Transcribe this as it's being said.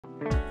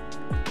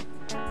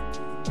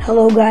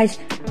Hello guys,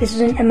 this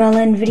is an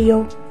MLN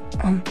video.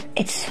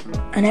 It's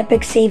an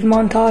epic save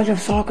montage of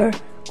soccer,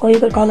 or you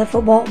could call it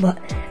football, but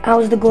I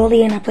was the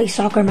goalie and I play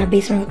soccer in my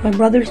basement with my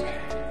brothers.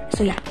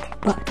 So yeah,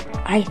 but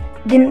I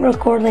didn't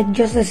record like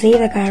just the save,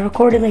 like I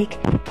recorded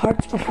like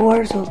parts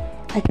before, so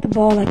like the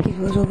ball like it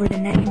was over the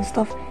net and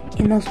stuff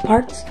in those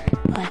parts,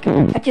 like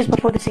that's just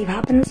before the save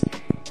happens.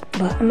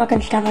 But I'm not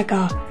gonna just have like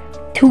a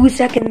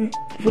 2-second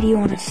video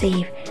on a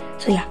save.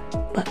 So yeah,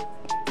 but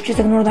just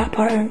ignore that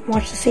part and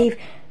watch the save.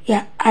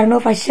 Yeah, I don't know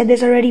if I said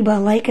this already, but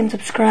like and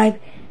subscribe.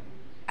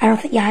 I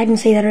didn't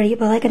say that already,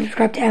 but like and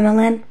subscribe to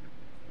MLN.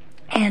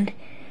 And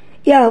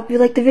yeah, I hope you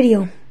like the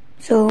video.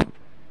 So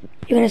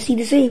you're gonna see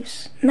the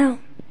saves now.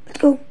 Let's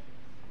go.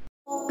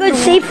 Good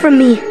save from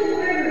me.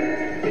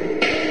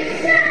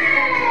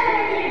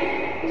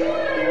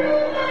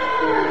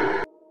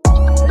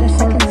 The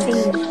second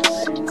save.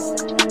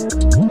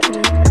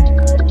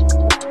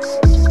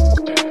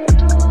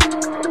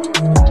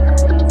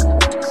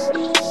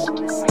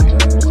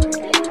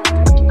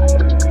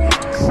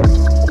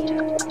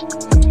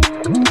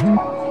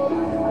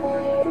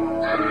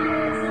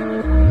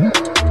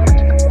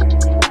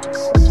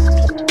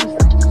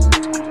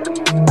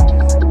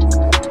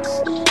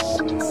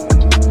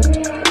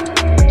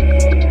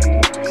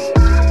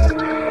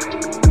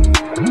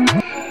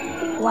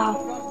 Wow,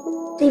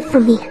 save for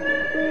me.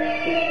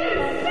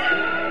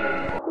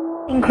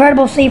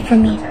 Incredible save for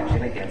me.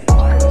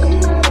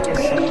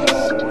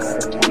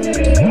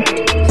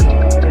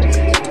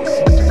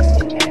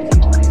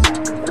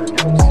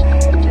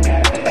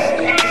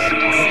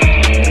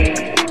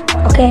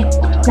 Okay,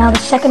 now the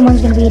second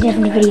one's gonna be a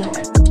different video.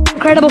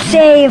 Incredible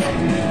save.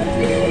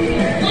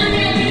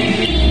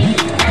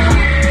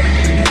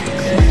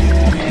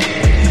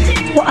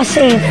 What a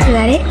save, is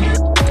that it?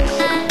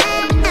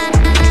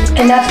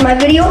 And that's my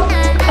video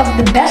of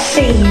the best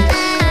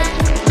saves.